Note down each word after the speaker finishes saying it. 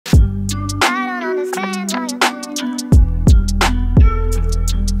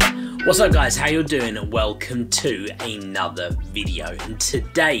What's up guys, how you doing? Welcome to another video, and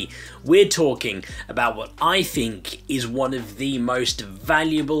today we're talking about what I think is one of the most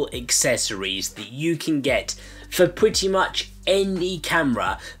valuable accessories that you can get for pretty much any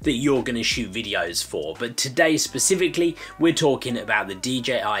camera that you're going to shoot videos for. But today specifically we're talking about the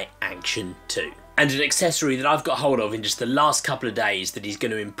DJI ACTION 2. And an accessory that I've got hold of in just the last couple of days that is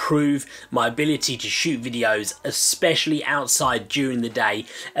going to improve my ability to shoot videos, especially outside during the day,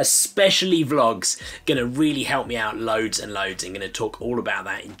 especially vlogs. Going to really help me out loads and loads. I'm going to talk all about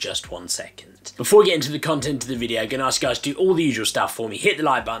that in just 1 second. Before we get into the content of the video, I'm going to ask you guys to do all the usual stuff for me. Hit the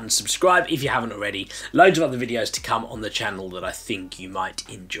like button, subscribe if you haven't already. Loads of other videos to come on the channel that I think you might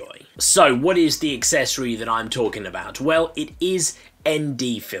enjoy. So what is the accessory that I'm talking about? Well, it is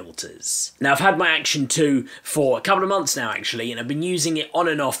ND filters. Now I've had my ACTION 2 for a couple of months now actually, and I've been using it on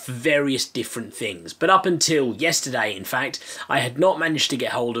and off for various different things, but up until yesterday in fact I had not managed to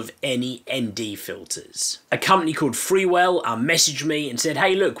get hold of any ND filters. A company called Freewell messaged me and said,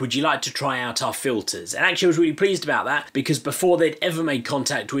 hey look, would you like to try out our filters? And actually I was really pleased about that, because before they'd ever made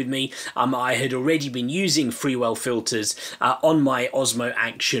contact with me I had already been using Freewell filters on my Osmo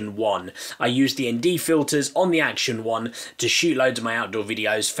ACTION 1. I used the ND filters on the ACTION 1 to shoot loads of my outdoor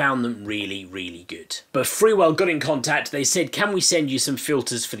videos, found them really good. But Freewell got in contact. They said, can we send you some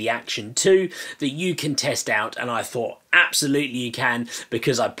filters for the ACTION 2 that you can test out? And I thought, absolutely you can,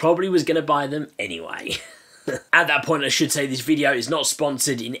 because I probably was going to buy them anyway. At that point I should say this video is not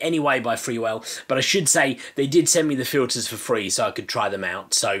sponsored in any way by Freewell, but I should say they did send me the filters for free so I could try them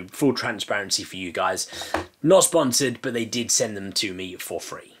out, so full transparency for you guys. Not sponsored, but they did send them to me for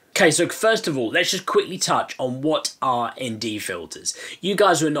free. Okay, so first of all, let's just quickly touch on what are ND filters. You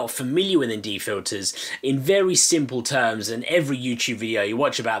guys who are not familiar with ND filters, in very simple terms, and every YouTube video you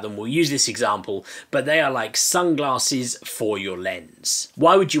watch about them will use this example, but they are like sunglasses for your lens.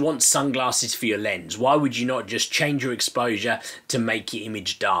 Why would you want sunglasses for your lens? Why would you not just change your exposure to make your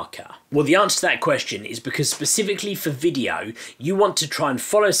image darker? Well, the answer to that question is because specifically for video, you want to try and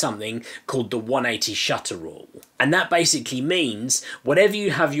follow something called the 180 shutter rule. And that basically means whatever you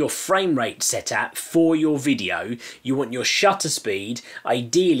have your frame rate set at for your video, you want your shutter speed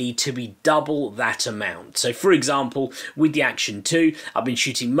ideally to be double that amount. So for example, with the ACTION 2, I've been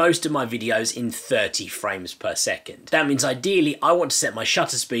shooting most of my videos in 30 frames per second. That means ideally I want to set my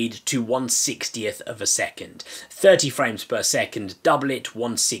shutter speed to 1/60th of a second. 30 frames per second, double it,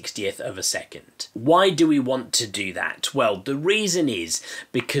 1/60th of a second. Why do we want to do that? Well, the reason is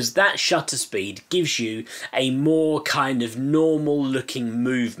because that shutter speed gives you a more kind of normal looking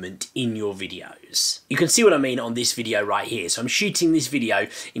movement in your videos. You can see what I mean on this video right here. So I'm shooting this video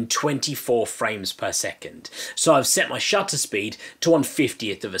in 24 frames per second. So I've set my shutter speed to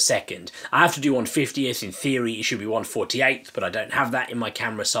 1/50th of a second. I have to do 1/50th. In theory it should be 1/48th, but I don't have that in my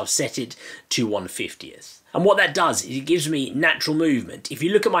camera, so I've set it to 1/50th. And what that does is it gives me natural movement. If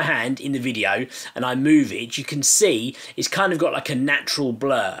you look at my hand in the video and I move it, you can see it's kind of got like a natural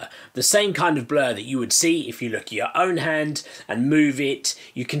blur. The same kind of blur that you would see if you look at your own hand and move it.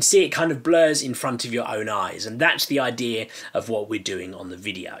 You can see it kind of blurs in front of your own eyes, and that's the idea of what we're doing on the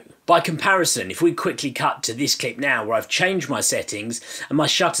video. By comparison, if we quickly cut to this clip now where I've changed my settings and my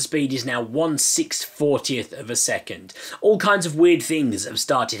shutter speed is now 1/640th of a second. All kinds of weird things have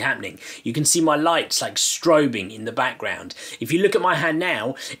started happening. You can see my lights like strobing in the background. If you look at my hand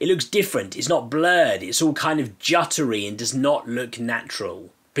now, it looks different. It's not blurred. It's all kind of juttery and does not look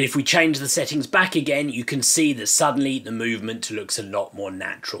natural. But if we change the settings back again, you can see that suddenly the movement looks a lot more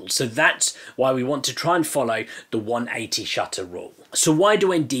natural. So that's why we want to try and follow the 180 shutter rule. So why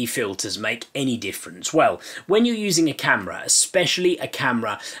do ND filters make any difference? Well, when you're using a camera, especially a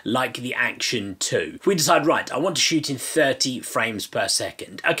camera like the ACTION 2, if we decide, right, I want to shoot in 30 frames per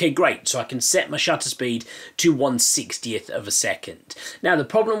second. Okay, great. So I can set my shutter speed to 1/60th of a second. Now, the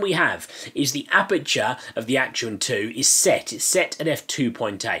problem we have is the aperture of the ACTION 2 is set. It's set at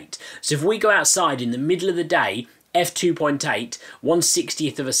f2.8. So if we go outside in the middle of the day, f2.8,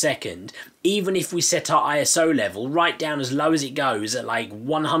 1/60th of a second, even if we set our ISO level right down as low as it goes at like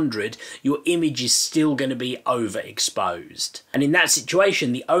 100, your image is still going to be overexposed. And in that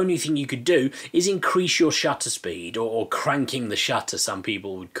situation, the only thing you could do is increase your shutter speed, or cranking the shutter, some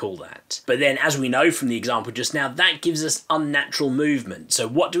people would call that. But then, as we know from the example just now, that gives us unnatural movement. So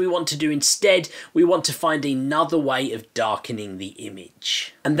what do we want to do instead? We want to find another way of darkening the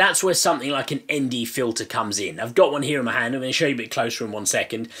image. And that's where something like an ND filter comes in. I've got one here in my hand. I'm going to show you a bit closer in 1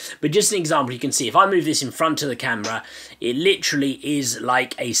 second. But just an example, you can see if I move this in front of the camera, it literally is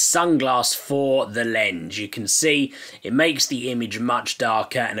like a sunglass for the lens. You can see it makes the image much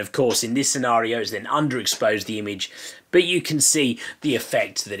darker, and of course in this scenario it's then underexposed the image, but you can see the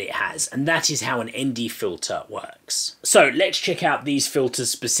effect that it has, and that is how an ND filter works. So let's check out these filters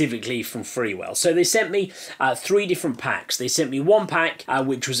specifically from Freewell. So they sent me 3 different packs. They sent me one pack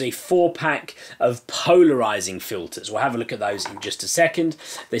which was a 4-pack of polarizing filters. We'll have a look at those in just a second.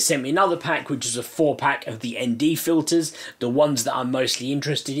 They sent me another pack which is a 4-pack of the ND filters, the ones that I'm mostly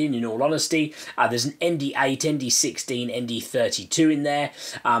interested in all honesty. There's an ND8, ND16, ND32 in there.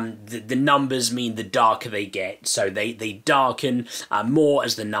 The numbers mean the darker they get, so they darken more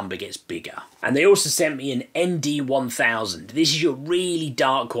as the number gets bigger. And they also sent me an ND1000. This is your really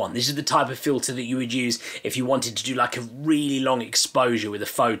dark one. This is the type of filter that you would use if you wanted to do like a really long exposure with a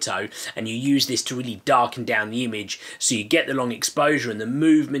photo, and you use this to really darken down the image so you get the long exposure and the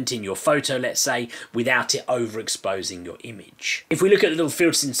movement in your photo, let's say, without it overexposing your image. If we look at the little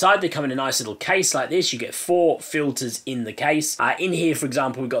filters inside, they come in a nice little case like this. You get 4 filters in the case. In here, for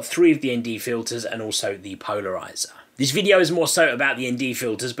example, we've got 3 of the ND filters and also the polarizer. This video is more so about the ND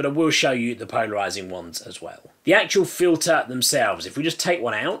filters, but I will show you the polarizing ones as well. The actual filter themselves, if we just take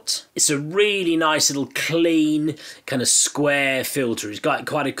one out, it's a really nice little clean kind of square filter. It's got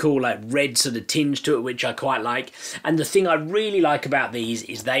quite a cool like red sort of tinge to it, which I quite like. And the thing I really like about these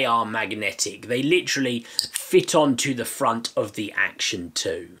is they are magnetic. They literally fit onto the front of the Action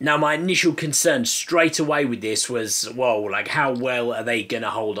 2. Now my initial concern straight away with this was, whoa, like how well are they going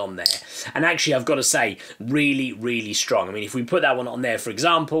to hold on there? And actually I've got to say, really, really strong. I mean, if we put that one on there, for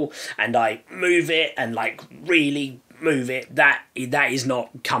example, and I move it and like really move it, that is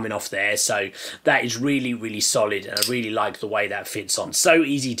not coming off there, so that is really, really solid, and I really like the way that fits on. So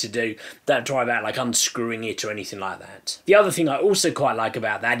easy to do, don't try about like unscrewing it or anything like that. The other thing I also quite like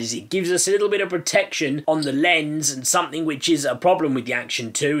about that is it gives us a little bit of protection on the lens, and something which is a problem with the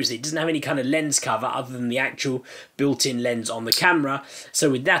Action 2 is it doesn't have any kind of lens cover other than the actual built-in lens on the camera. So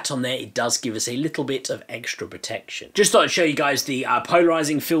with that on there, it does give us a little bit of extra protection. Just thought I'd show you guys the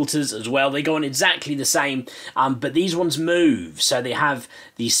polarizing filters as well. They go on exactly the same, but these ones move, so they have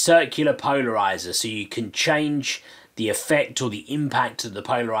the circular polarizer, so you can change the effect or the impact that the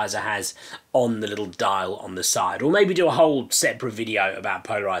polarizer has on the little dial on the side, or maybe do a whole separate video about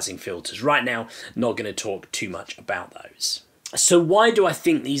polarizing filters. Right now, not going to talk too much about those. So why do I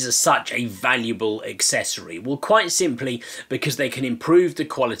think these are such a valuable accessory? Well, quite simply because they can improve the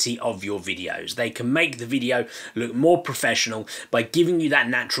quality of your videos. They can make the video look more professional by giving you that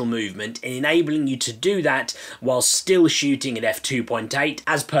natural movement and enabling you to do that while still shooting at f2.8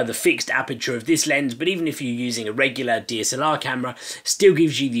 as per the fixed aperture of this lens. But even if you're using a regular DSLR camera, still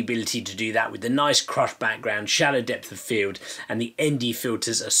gives you the ability to do that with the nice crushed background, shallow depth of field, and the ND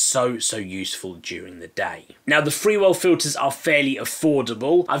filters are so useful during the day. Now the Freewell filters are fairly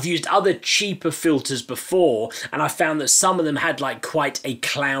affordable. I've used other cheaper filters before, and I found that some of them had like quite a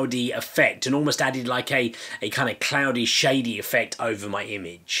cloudy effect and almost added like a kind of cloudy shady effect over my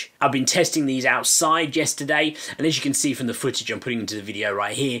image. I've been testing these outside yesterday, and as you can see from the footage I'm putting into the video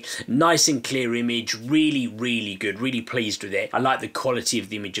right here, nice and clear image, really good, really pleased with it. I like the quality of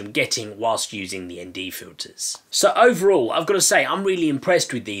the image I'm getting whilst using the ND filters. So overall, I've got to say I'm really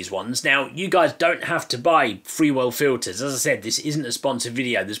impressed with these ones. Now you guys don't have to buy Freewell filters. As I said, this isn't a sponsored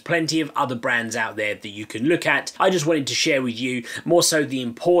video. There's plenty of other brands out there that you can look at. I just wanted to share with you more so the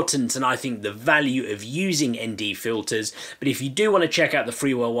importance and I think the value of using ND filters. But if you do want to check out the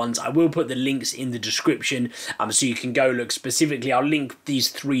Freewell ones, I will put the links in the description so you can go look specifically. I'll link these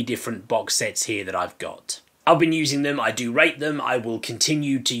 3 different box sets here that I've got. I've been using them, I do rate them, I will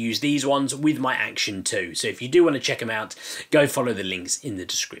continue to use these ones with my Action 2. So if you do want to check them out, go follow the links in the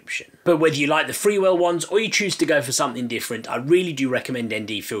description. But whether you like the Freewell ones or you choose to go for something different, I really do recommend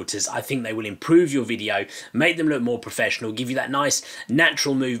ND filters. I think they will improve your video, make them look more professional, give you that nice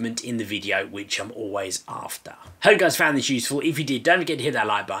natural movement in the video, which I'm always after. Hope you guys found this useful. If you did, don't forget to hit that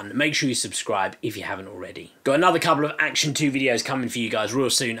like button. Make sure you subscribe if you haven't already. Got another couple of Action 2 videos coming for you guys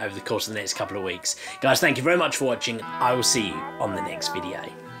real soon over the course of the next couple of weeks. Guys, thank you very much for watching. I will see you on the next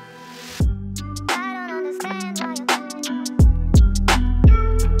video.